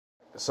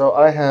so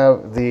I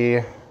have the,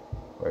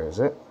 where is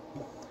it?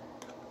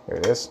 Here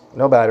it is.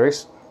 No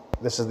batteries.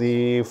 This is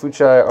the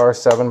Fuchai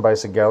R7 by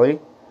Sigelli.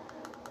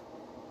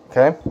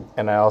 Okay,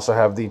 and I also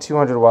have the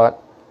 200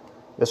 watt.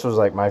 This was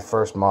like my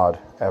first mod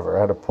ever.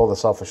 I had to pull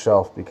this off a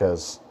shelf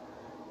because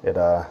it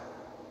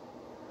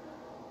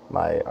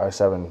my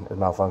R7 is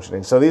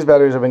malfunctioning. So these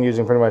batteries I've been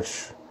using pretty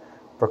much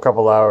for a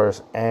couple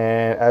hours,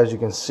 and as you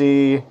can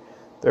see,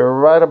 they're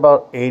right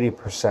about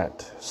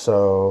 80%.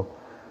 So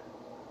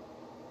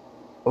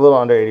a little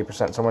under 80%.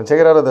 So I'm going to take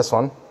it out of this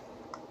one.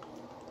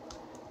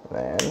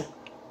 Then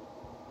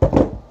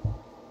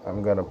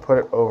I'm going to put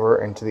it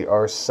over into the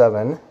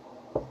R7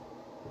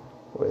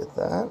 with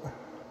that.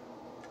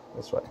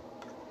 This way.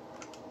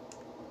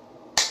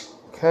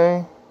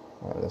 Okay.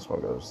 And this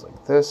one goes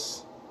like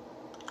this.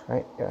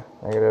 Right? Yeah.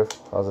 Negative,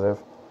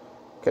 positive.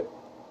 Okay.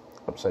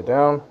 Upside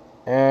down.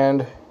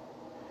 And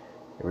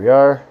here we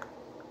are.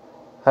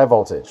 High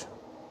voltage.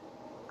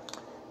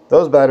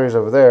 Those batteries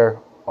over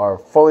there are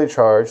fully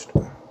charged,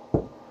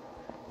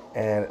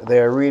 and they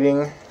are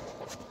reading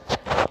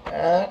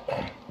at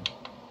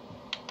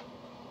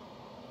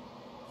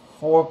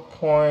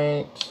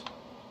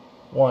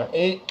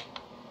 4.18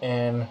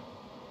 and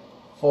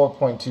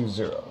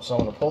 4.20. So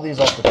I'm going to pull these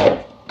off the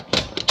tank.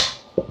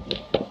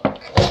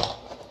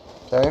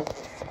 Okay.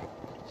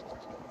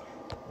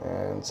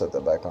 And set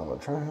that back on the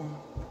trim.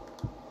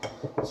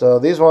 So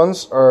these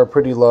ones are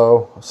pretty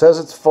low. It says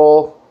it's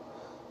full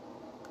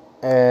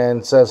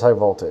and says high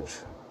voltage.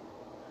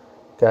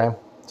 Okay.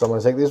 So I'm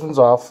going to take these ones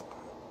off.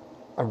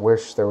 I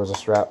wish there was a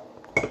strap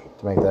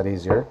to make that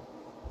easier.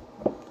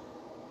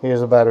 Here's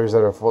the batteries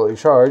that are fully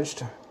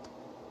charged.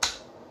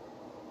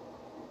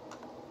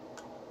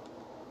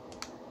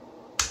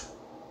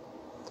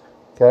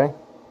 Okay.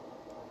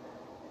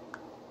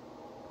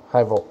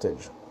 High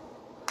voltage.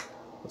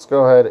 Let's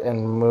go ahead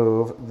and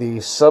move the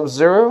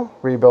Sub-Zero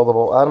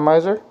rebuildable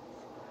atomizer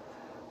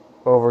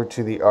over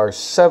to the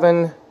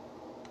R7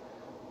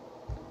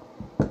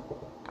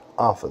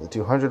 off of the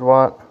 200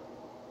 watt.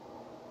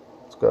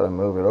 Let's go ahead and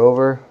move it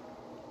over.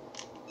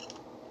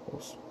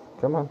 Oops.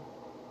 Come on.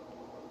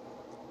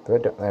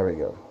 Thread down. There we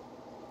go.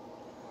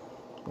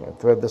 I'm going to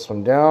thread this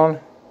one down.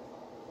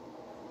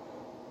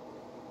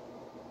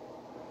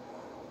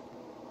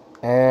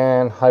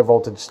 And high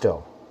voltage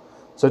still.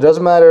 So it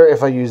doesn't matter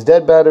if I use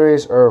dead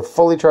batteries or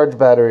fully charged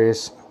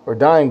batteries or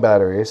dying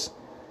batteries.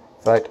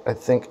 In fact, I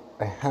think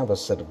I have a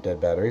set of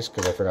dead batteries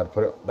because I forgot to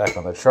put it back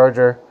on the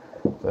charger.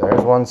 So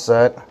there's one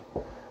set.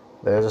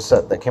 There's a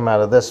set that came out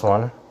of this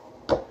one.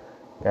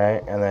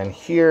 Okay, and then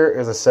here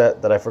is a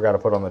set that I forgot to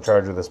put on the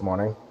charger this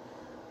morning.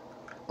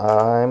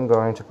 I'm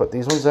going to put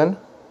these ones in.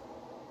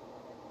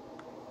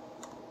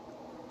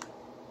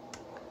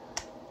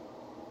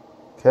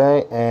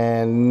 Okay,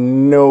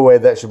 and no way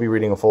that should be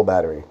reading a full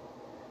battery.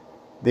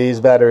 These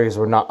batteries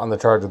were not on the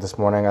charger this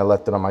morning. I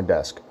left it on my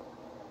desk.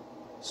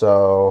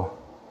 So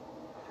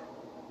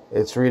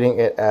it's reading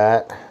it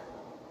at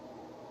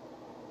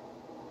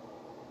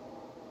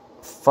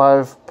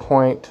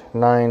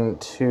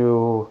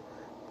 5.92. I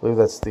believe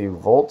that's the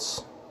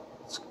volts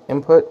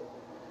input.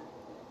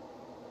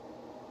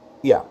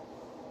 Yeah.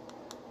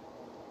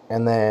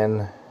 And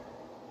then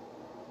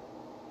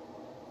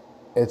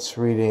it's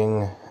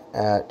reading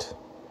at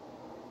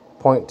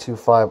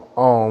 0.25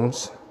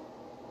 ohms.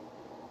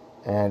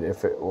 And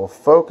if it will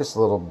focus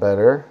a little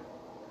better,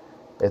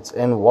 it's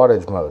in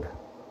wattage mode.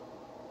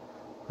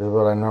 This is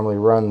what I normally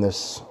run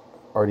this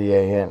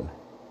RDA in.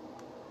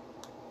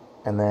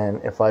 And then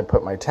if I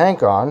put my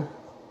tank on,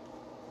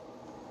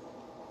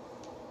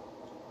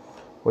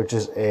 which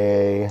is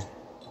I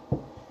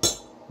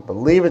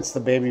believe it's the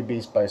Baby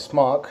Beast by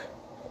Smock.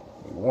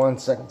 Give me 1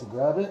 second to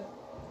grab it.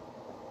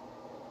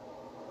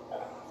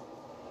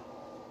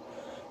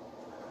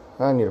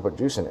 I need to put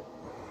juice in it.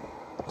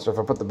 So if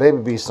I put the Baby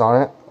Beast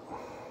on it,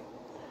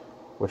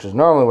 which is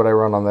normally what I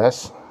run on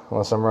this,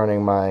 unless I'm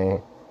running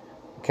my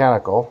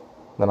mechanical,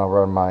 then I'll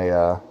run my,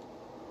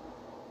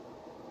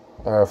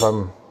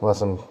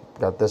 unless I'm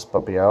got this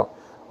puppy out,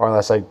 or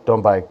unless I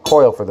don't buy a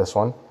coil for this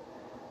one.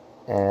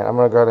 And I'm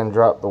going to go ahead and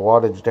drop the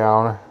wattage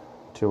down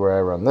to where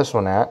I run this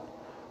one at,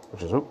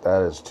 which is, oop,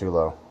 that is too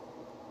low.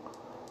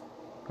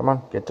 Come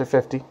on, get to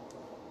 50.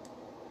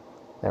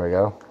 There we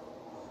go.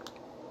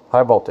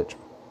 High voltage.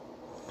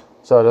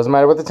 So it doesn't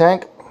matter with the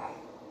tank.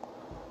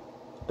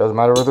 Doesn't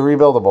matter with the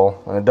rebuildable,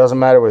 and it doesn't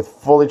matter with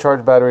fully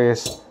charged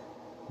batteries,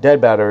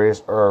 dead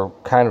batteries, or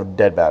kind of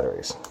dead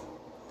batteries.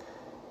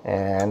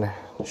 And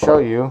to show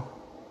you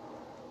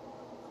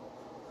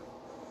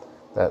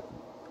that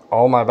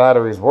all my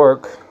batteries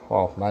work,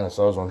 well, minus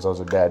those ones, those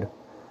are dead.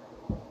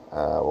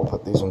 We'll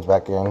put these ones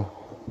back in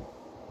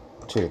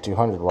to the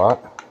 200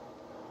 watt.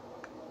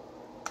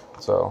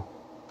 So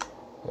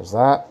there's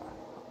that.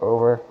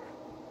 Over.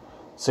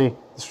 See,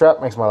 the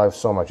strap makes my life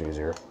so much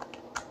easier.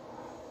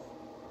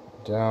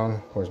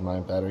 Down. Where's my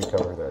battery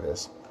cover? There it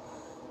is.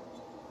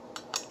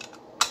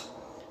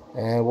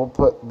 And we'll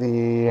put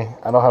the,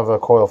 I don't have a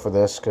coil for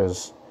this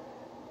because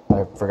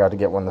I forgot to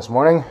get one this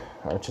morning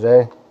or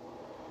today.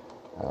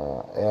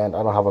 And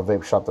I don't have a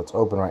vape shop that's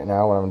open right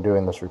now when I'm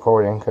doing this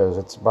recording because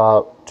it's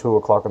about 2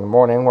 o'clock in the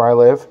morning where I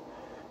live.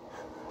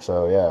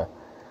 So yeah.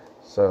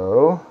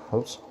 So,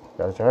 oops,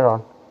 gotta turn it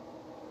on.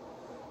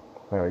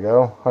 There we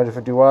go,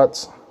 150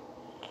 watts.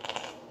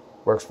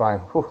 Works fine.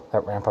 Whew,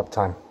 that ramp up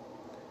time.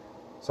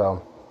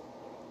 So,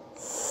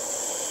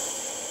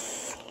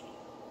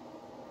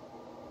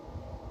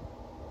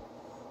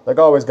 like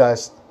always,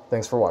 guys,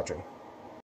 thanks for watching.